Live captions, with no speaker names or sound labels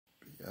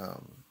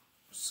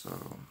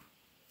So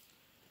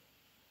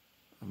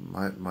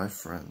my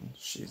friend,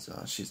 she's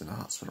in a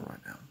hospital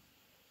right now.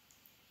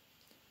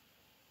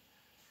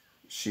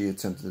 She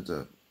attempted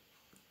to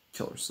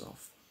kill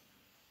herself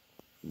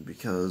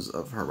because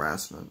of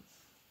harassment,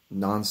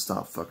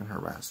 non-stop fucking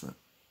harassment.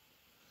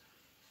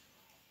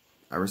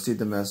 I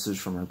received a message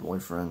from her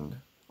boyfriend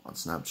on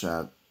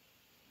Snapchat,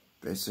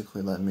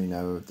 basically letting me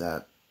know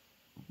that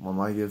one of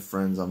my good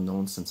friends I've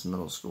known since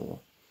middle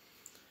school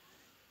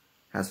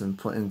has been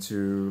put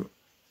into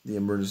the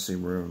emergency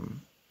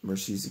room where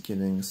she's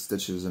getting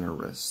stitches in her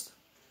wrist.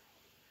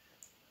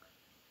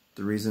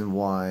 The reason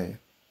why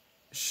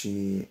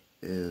she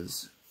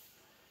is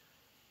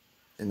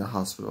in the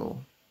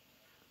hospital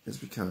is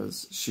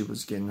because she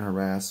was getting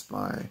harassed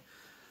by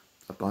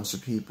a bunch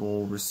of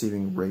people,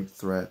 receiving rape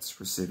threats,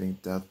 receiving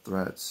death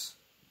threats,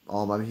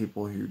 all by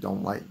people who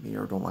don't like me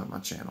or don't like my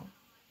channel.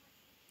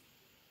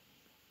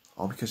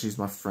 All because she's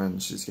my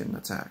friend, she's getting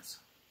attacked.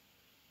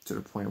 To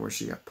the point where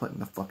she got put in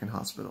the fucking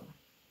hospital.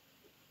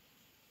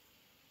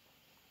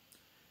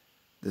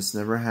 This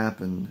never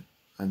happened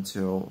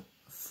until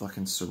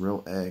fucking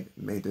Surreal Egg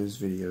made those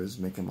videos,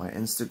 making my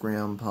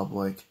Instagram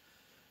public,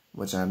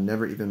 which I've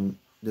never even...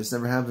 This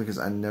never happened because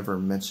I never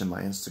mentioned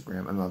my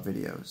Instagram in my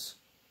videos.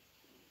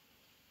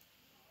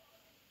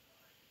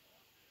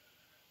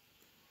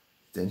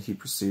 Then he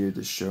proceeded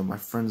to show my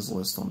friends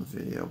list on the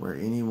video, where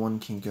anyone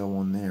can go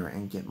on there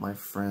and get my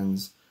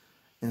friends'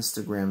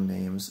 Instagram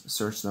names,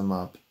 search them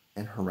up,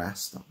 and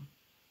harass them.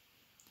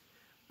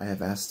 I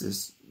have asked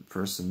this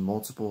person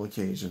multiple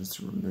occasions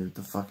to remove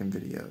the fucking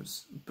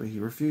videos, but he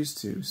refused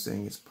to,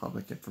 saying it's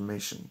public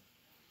information.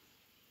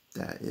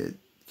 That it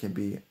can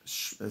be,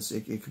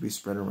 it could be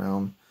spread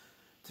around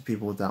to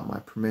people without my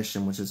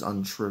permission, which is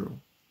untrue.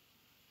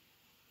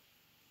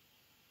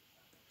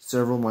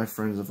 Several of my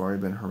friends have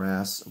already been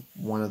harassed.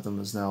 One of them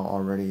has now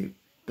already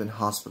been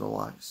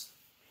hospitalized.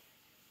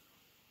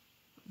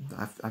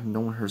 I've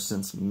known her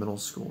since middle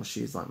school.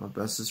 She's like my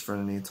bestest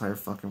friend in the entire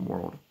fucking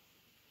world.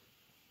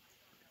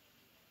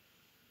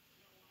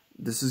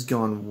 This has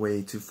gone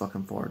way too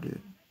fucking far,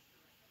 dude.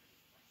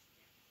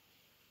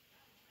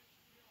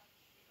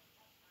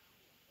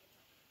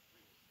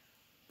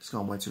 It's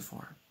gone way too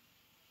far.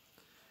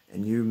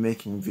 And you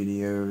making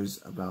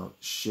videos about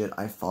shit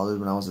I followed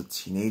when I was a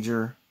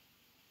teenager?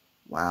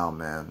 Wow,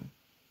 man.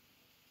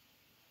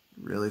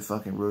 Really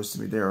fucking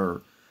roasted me there.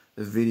 Or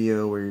the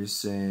video where you're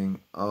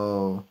saying,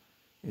 oh,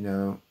 you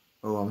know,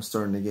 oh, I'm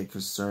starting to get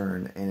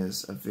concerned. And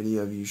it's a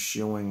video of you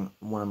showing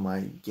one of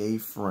my gay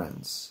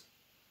friends.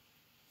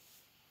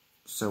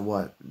 So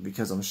what?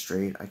 Because I'm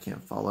straight, I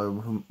can't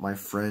follow my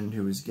friend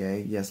who is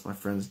gay? Yes, my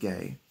friend's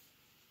gay.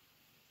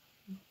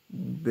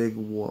 Big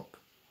whoop.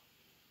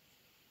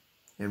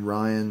 And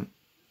Ryan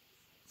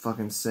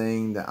fucking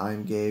saying that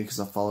I'm gay because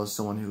I follow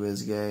someone who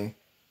is gay.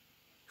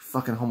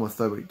 Fucking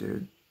homophobic,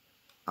 dude.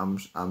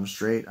 I'm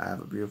straight, I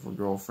have a beautiful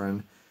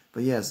girlfriend.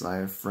 But yes, I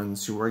have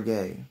friends who are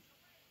gay.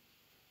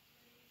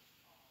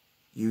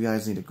 You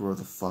guys need to grow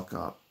the fuck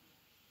up.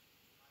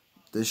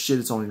 This shit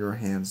is on your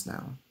hands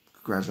now.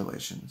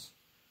 Congratulations.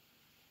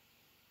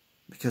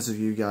 Because of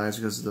you guys,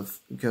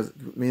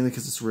 mainly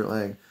because it's Real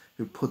Egg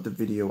who put the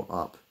video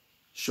up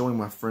showing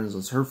my friends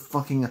list. Her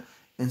fucking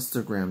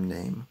Instagram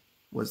name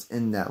was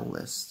in that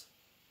list.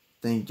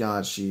 Thank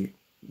God she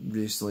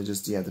recently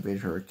just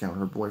deactivated her account.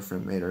 Her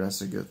boyfriend made her.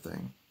 That's a good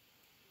thing.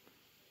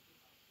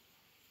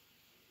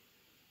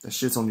 That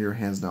shit's on your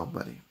hands now,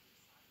 buddy.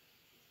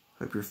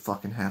 Hope you're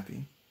fucking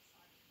happy.